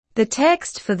The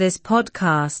text for this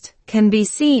podcast can be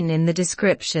seen in the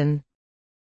description.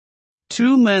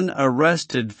 2 men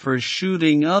arrested for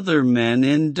shooting other men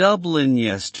in Dublin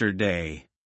yesterday.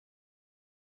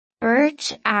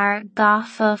 Beirt ar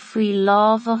gafa faoi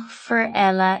lámhach for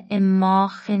eile I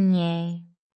Mach inné.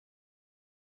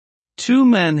 2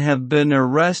 men have been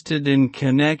arrested in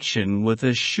connection with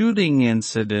a shooting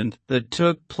incident that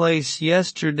took place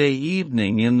yesterday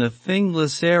evening in the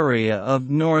Finglas area of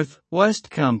North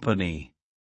West Company,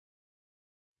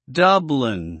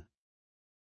 Dublin.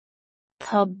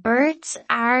 Tá beirt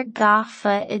ar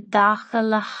gafa I dtaca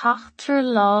le heachtar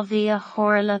lámhaí a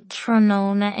tharla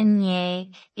tróna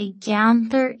inné I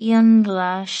gceantar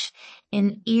Ionglais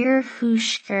in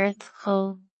Iarthuaisceart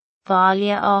chomh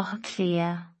Bhaile Átha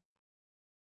Cliath.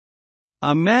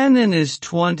 A man in his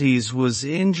 20s was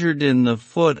injured in the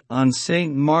foot on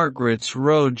St. Margaret's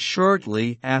Road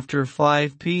shortly after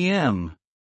 5 p.m.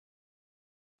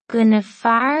 Go na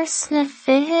fear sna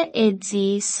 20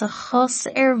 idí sa chos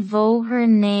ar bhóthar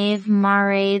naomh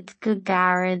mairead go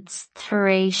gairid tar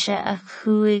éis a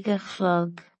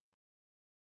 5:00.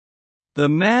 The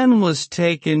man was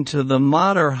taken to the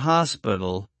Mater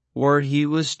Hospital, where he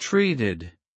was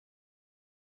treated.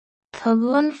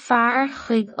 Tugann fear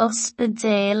chuig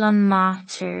ospidéal an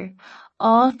Mater,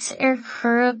 áit ar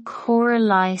cur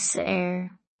comhleas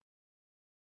air.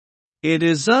 It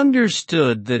is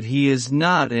understood that he is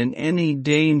not in any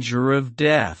danger of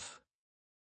death.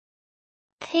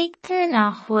 Teigtear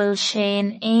nach bhfuil sé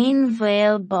in aon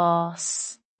bhéal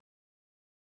bás.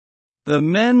 The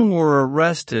men were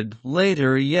arrested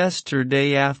later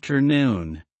yesterday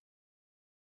afternoon.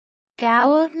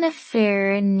 Gabhadh na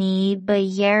fear ní ba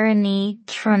dhearnaí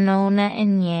tróna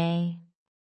inné.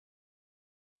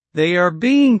 They are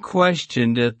being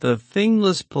questioned at the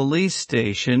Finglas police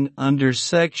station under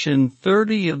Section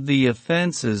 30 of the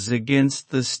Offences Against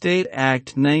the State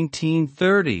Act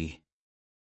 1930.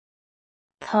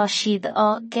 Tá siad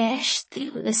á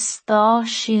gceistú is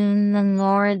stáisiún na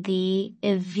Ngordaí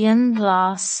I bhfion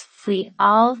glas faoi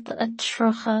alt a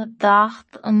trucha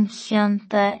dacht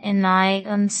chionnta in aghaidh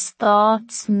an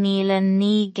Stát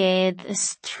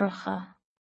 1930.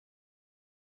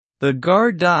 The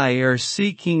Gardaí are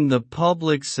seeking the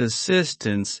public's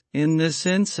assistance in this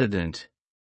incident.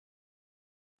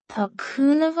 Tá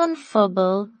cúnamh an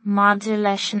phobal maidir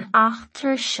leis an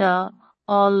achtar seo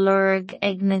á lorg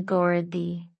ag na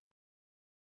Gardaí.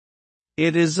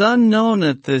 It is unknown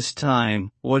at this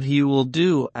time what he will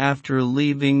do after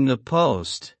leaving the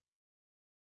post.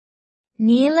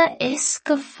 Níl is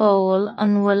go fóil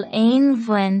an bhfuil aon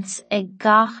bhaint ag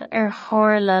gach ar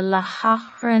tharla le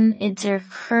hachrann idir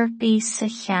chorpaí sa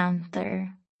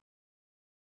cheantar.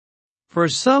 For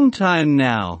some time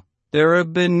now, there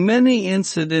have been many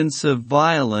incidents of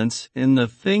violence in the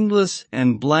Finglas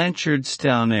and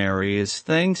Blanchardstown areas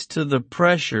thanks to the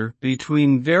pressure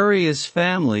between various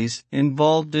families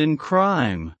involved in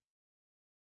crime.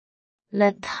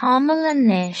 Le tamil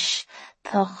anois,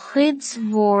 tá cuid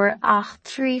mhór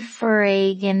achtraí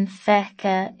foréigin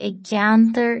feicthe I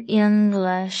gceantar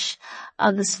Ionglais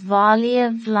agus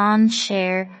Bhaile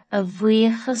Blanchard a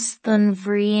bhuíochas don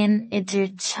bhriain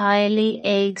idir teaghlaigh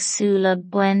éagsúla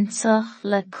bainteach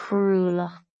le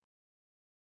cóiriúlacht.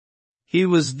 He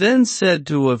was then said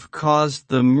to have caused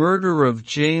the murder of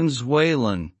James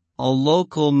Whalen, a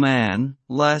local man,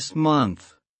 last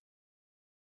month.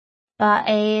 Ba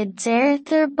é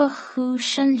deirtear ba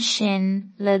chúis an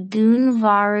sin le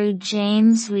dúnmharú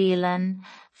James Whelan,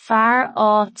 fear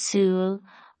áitiúil,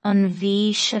 an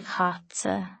bhí se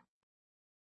caite.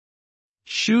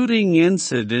 Shooting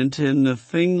incident in the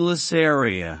Finglas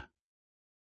area.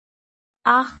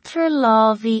 Achtar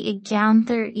lámhaí I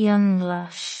gceantar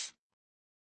Ionglais.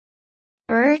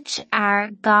 Beirt ar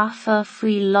gafa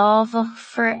faoi lámhach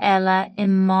for eile I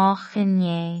Mach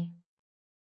inné.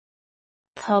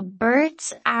 Tá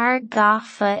beirt ar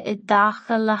gafa I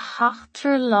dtaca le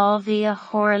heachtar lámhaí a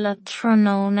tharla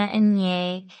tróna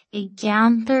inné I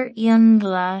gceantar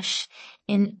Ionglais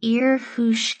in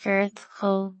Iarthuaisceart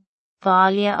chomh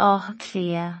Bhaile Átha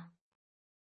Cliath.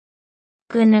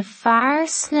 Go na fear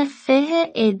sna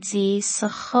 20 idí sa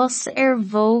chos ar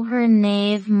bhóthar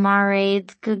naomh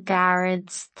mairead go gairid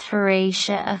tar éis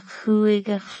a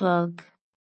 5:00.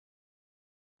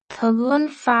 Tugann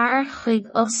fear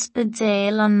chuig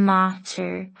ospidéal an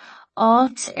Mater,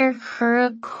 áit ar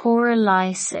cur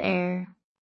comhleas air.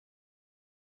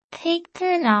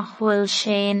 Teigtear nach bhfuil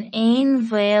sé in aon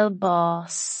bhéal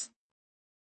bás.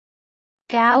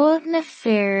 Gabhadh na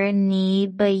fear ní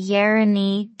ba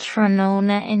dhearnaí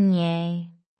tróna inné.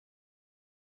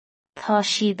 Tá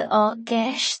siad á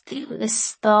gceistú is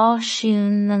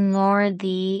stáisiún na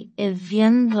Ngordaí I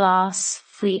bhíonn glas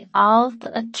faoi alt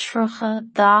a trúcha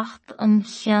dacht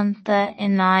chionnta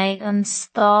in aghaidh an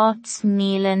Stát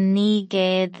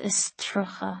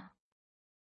 1930.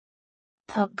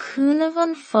 Tá cúnamh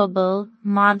an phobal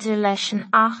maidir leis an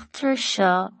achtar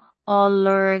seo á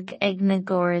lorg ag na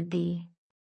Gordaí.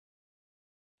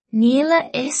 Níl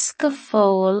is go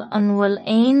fóil an bhfuil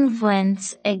aon bhaint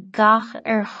ag gach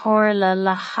ar tharla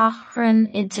le hachrann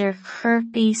idir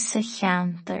chorpaí sa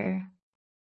cheantar.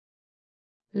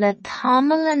 Le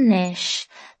tamall anois,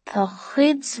 tá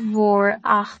cuid mhór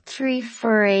achtraí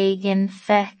foréigin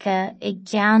feicthe I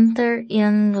gceantar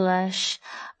Inglis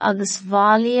agus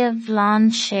bhaile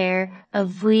bhlanséir a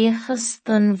bhuíochas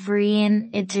don bhriain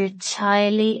idir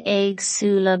teaghlaigh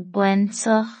éagsúla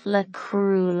bainteach le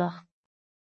cóiriúlacht.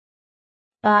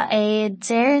 Ba é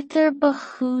deirtear ba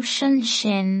chúis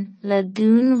sin le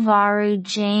dúnmharú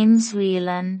James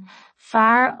Whelan,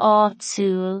 fear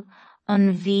áitiúil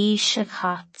an bhí se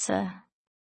chaite.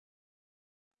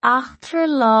 Achtar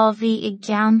lámhaí I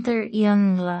gceantar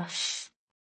Inglis.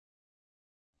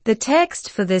 The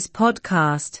text for this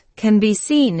podcast can be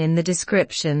seen in the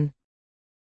description.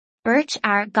 Beirt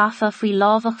ar gafa faoi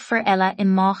lámhach for eile I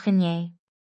mách inné.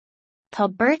 Tá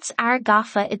beirt ar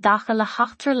gafa I dtaca le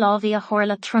heachtar lámhaí a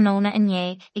tharla tróna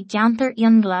inné I gceantar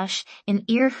Inglis in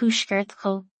iarthuaisceart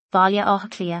chomh bhaile ácha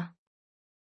clia.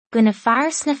 Gona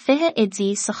fearr sna fiche idí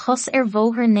sa chus ar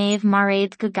bhóthar naomh mar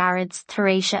réad go gairid tar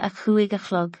éise a chuaigh a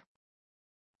chlog.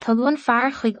 Tugadh an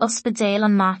fearr chuig ospidéal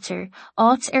an mater,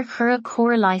 áit ar chur a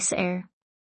cóir leis air.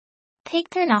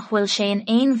 Teigtear nach bhfuil sé in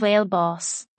aon bhéal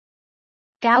bás.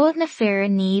 Gabhadh na fear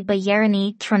ní ba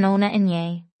dhearnaí tróna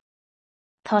inné.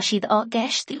 Tá siad á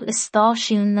gceistú is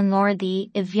stáisiún na Ngordaí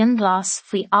I bhíonn glas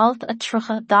faoi alt a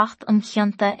trúcha dacht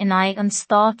chionnta in aghaidh an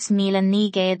Stát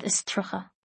 1930.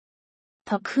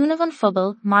 Tá cúnamh an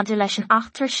phobal maidir leis an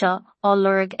achtar seo á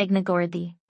lorg ag na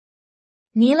Gordaí.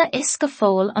 Níl is go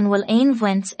fóil an bhfuil aon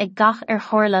bhaint ag gach ar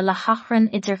tharla le hachrann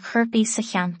idir chorpaí sa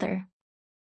cheantar.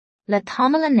 Le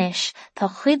tamall anois, tá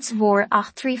cuid mhór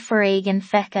achtraí foréigin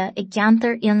feicthe I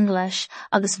gceantar Inglis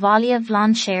agus bhaile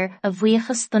bhlanséir a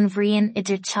bhuíochas don bhriain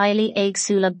idir teaghlaigh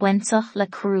éagsúla bainteach le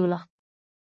cóiriúlacht.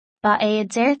 Ba é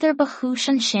deirtear ba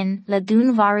chúis sin le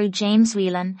dúnmharú James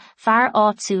Whelan, fear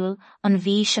áitiúil an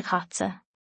bhí se chaite.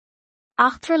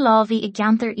 Achtar lámhaí I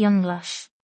gceantar Inglis.